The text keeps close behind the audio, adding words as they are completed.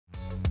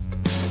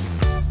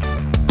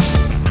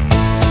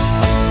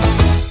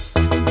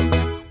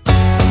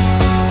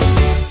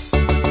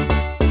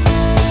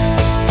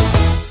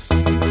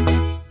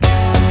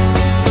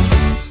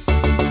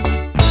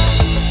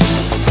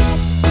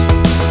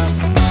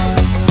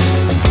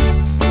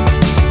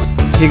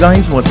Hey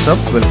guys, what's up?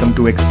 Welcome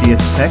to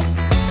XPS Tech.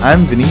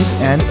 I'm Vineet,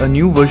 and a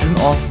new version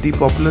of the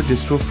popular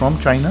distro from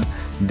China,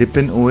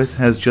 Deepin OS,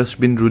 has just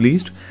been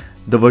released.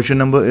 The version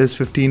number is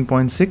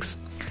 15.6.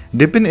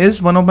 Deepin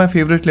is one of my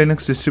favorite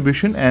Linux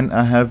distribution, and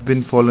I have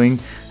been following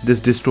this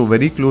distro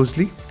very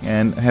closely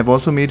and have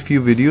also made few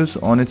videos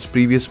on its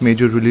previous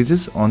major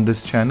releases on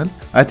this channel.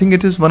 I think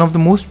it is one of the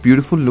most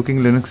beautiful looking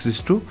Linux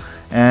distro,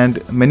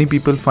 and many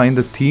people find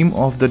the theme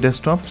of the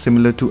desktop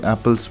similar to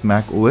Apple's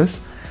Mac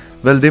OS.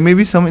 Well, there may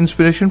be some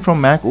inspiration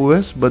from Mac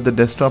OS, but the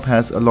desktop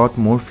has a lot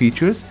more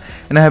features,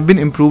 and I have been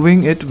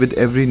improving it with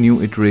every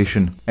new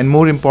iteration. And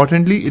more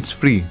importantly, it's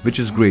free, which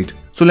is great.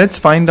 So let's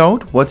find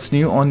out what's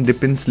new on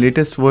Deepin's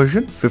latest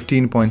version,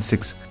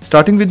 15.6.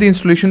 Starting with the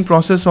installation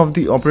process of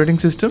the operating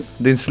system,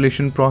 the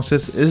installation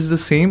process is the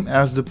same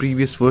as the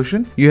previous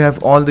version. You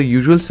have all the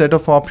usual set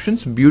of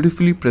options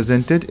beautifully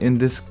presented in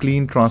this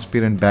clean,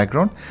 transparent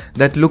background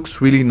that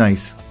looks really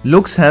nice.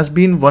 Looks has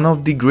been one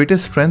of the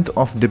greatest strengths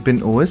of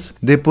Deepin OS.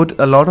 They put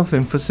a lot of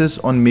emphasis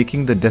on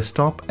making the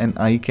desktop an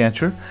eye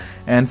catcher,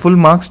 and full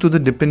marks to the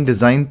Deepin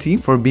design team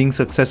for being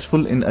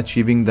successful in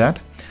achieving that.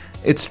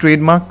 Its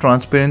trademark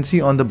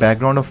transparency on the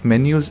background of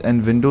menus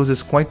and windows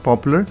is quite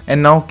popular,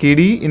 and now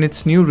KDE in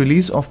its new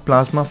release of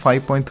Plasma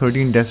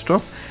 5.13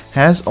 desktop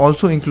has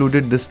also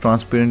included this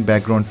transparent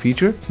background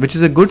feature, which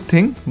is a good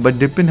thing, but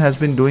Deepin has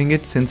been doing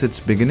it since its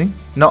beginning.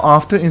 Now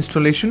after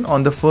installation,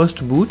 on the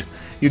first boot,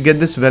 you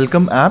get this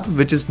welcome app,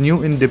 which is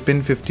new in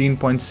Deepin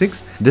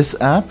 15.6. This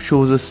app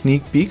shows a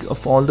sneak peek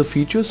of all the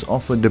features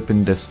of a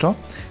Deepin desktop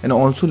and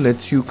also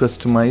lets you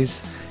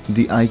customize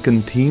the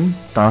icon theme,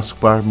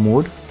 taskbar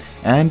mode,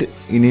 and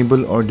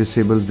enable or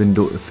disable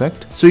window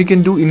effect. So you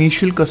can do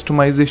initial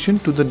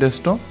customization to the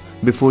desktop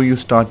before you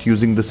start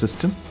using the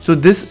system. So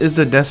this is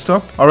the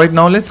desktop. Alright,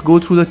 now let's go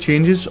through the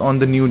changes on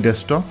the new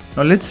desktop.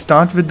 Now let's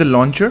start with the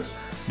launcher.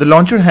 The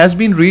launcher has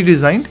been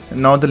redesigned.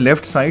 Now the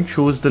left side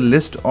shows the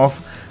list of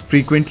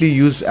frequently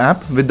used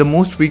app with the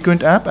most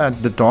frequent app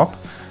at the top.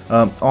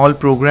 All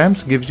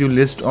programs gives you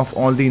list of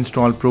all the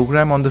installed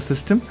program on the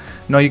system.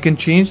 Now you can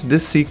change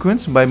this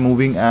sequence by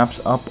moving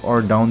apps up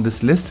or down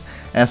this list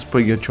as per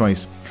your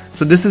choice.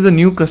 So this is a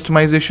new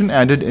customization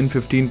added in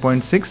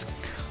 15.6.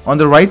 On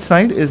the right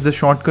side is the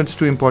shortcuts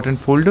to important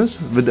folders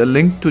with a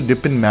link to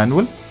Deepin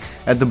manual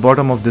at the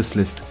bottom of this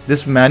list.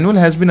 This manual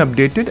has been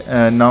updated,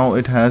 and now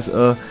it has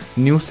a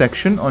new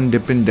section on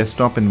Deepin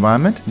desktop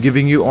environment,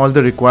 giving you all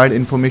the required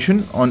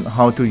information on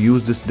how to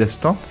use this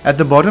desktop. At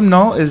the bottom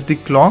now is the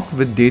clock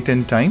with date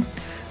and time.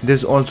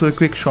 There's also a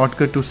quick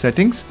shortcut to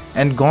settings,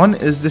 and gone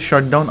is the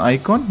shutdown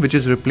icon, which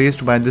is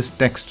replaced by this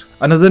text.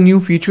 Another new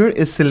feature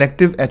is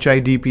Selective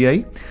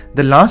Hidpi.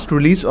 The last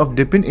release of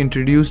Deepin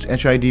introduced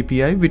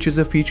Hidpi, which is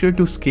a feature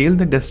to scale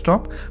the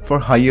desktop for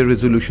higher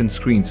resolution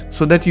screens,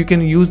 so that you can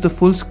use the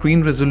full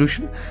screen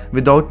resolution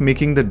without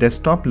making the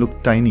desktop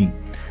look tiny.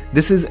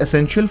 This is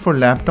essential for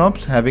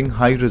laptops having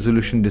high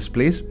resolution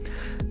displays.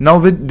 Now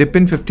with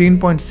Deepin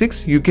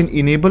 15.6, you can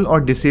enable or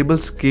disable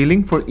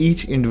scaling for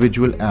each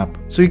individual app.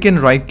 So you can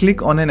right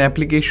click on an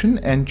application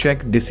and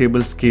check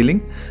disable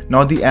scaling.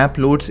 Now the app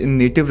loads in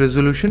native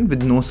resolution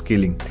with no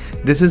scaling.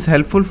 This is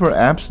helpful for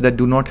apps that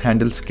do not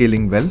handle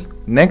scaling well.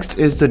 Next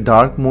is the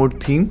dark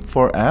mode theme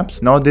for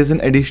apps. Now there's an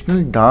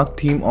additional dark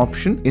theme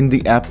option in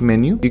the app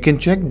menu. You can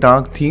check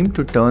dark theme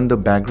to turn the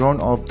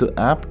background of the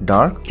app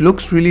dark. It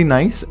looks really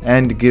nice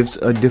and gives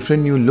a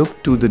different new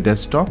look to the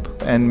desktop,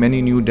 and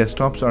many new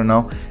desktops are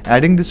now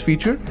adding this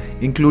feature,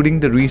 including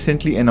the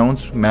recently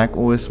announced Mac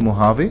OS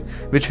Mojave,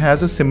 which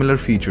has a similar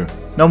feature.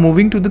 Now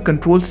moving to the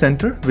control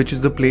center, which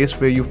is the place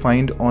where you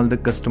find all the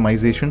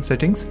customization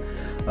settings.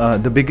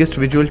 The biggest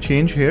visual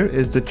change here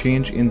is the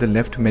change in the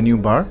left menu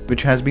bar,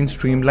 which has been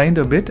streamlined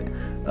a bit.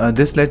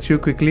 This lets you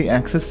quickly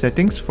access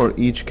settings for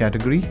each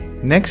category.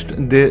 Next,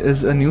 there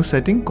is a new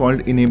setting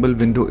called Enable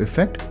Window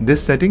Effect.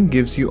 This setting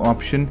gives you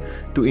option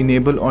to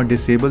enable or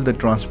disable the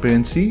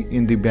transparency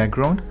in the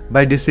background.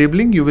 By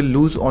disabling, you will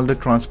lose all the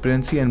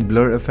transparency and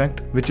blur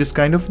effect, which is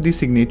kind of the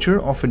signature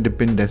of a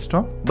Deepin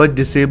desktop. But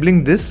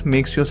disabling this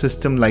makes your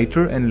system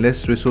lighter and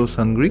less resource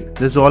hungry.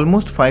 There's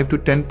almost 5 to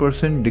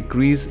 10%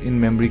 decrease in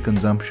memory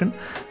consumption.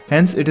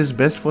 Hence, it is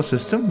best for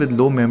system with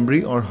low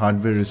memory or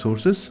hardware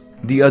resources.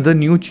 The other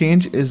new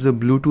change is the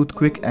Bluetooth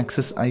quick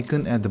access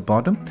icon at the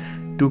bottom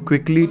to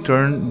quickly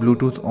turn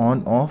Bluetooth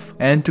on, off,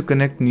 and to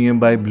connect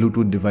nearby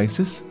Bluetooth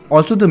devices.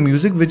 Also, the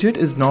music widget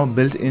is now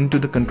built into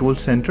the control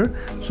center,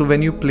 so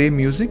when you play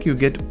music, you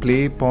get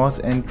play, pause,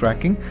 and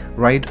tracking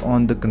right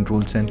on the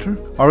control center.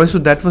 Alright, so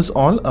that was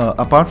all.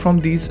 Apart from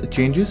these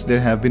changes,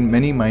 there have been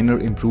many minor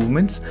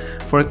improvements.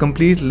 For a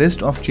complete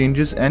list of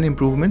changes and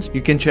improvements,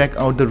 you can check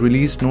out the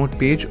release note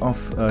page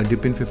of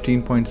Deepin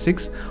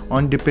 15.6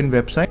 on Deepin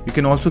website. You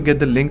can also get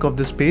the link of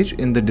this page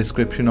in the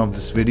description of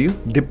this video.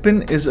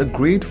 Deepin is a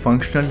great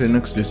functional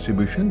Linux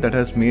distribution that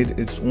has made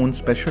its own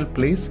special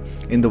place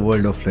in the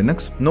world of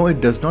Linux. No, it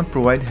does not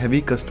provide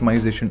heavy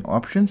customization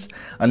options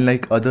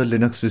unlike other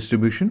Linux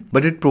distribution,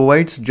 but it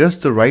provides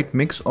just the right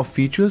mix of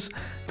features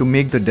to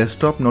make the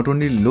desktop not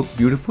only look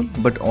beautiful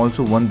but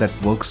also one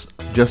that works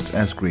just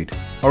as great.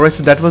 Alright,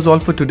 so that was all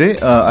for today.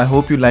 I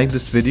hope you liked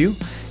this video.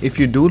 If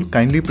you do,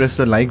 kindly press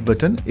the like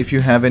button. If you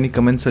have any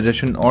comment,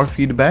 suggestion or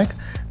feedback,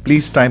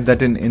 please type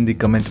that in the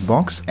comment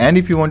box. And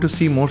if you want to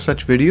see more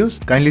such videos,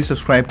 kindly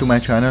subscribe to my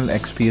channel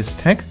XPS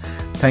Tech.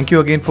 Thank you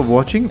again for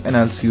watching, and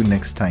I'll see you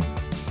next time.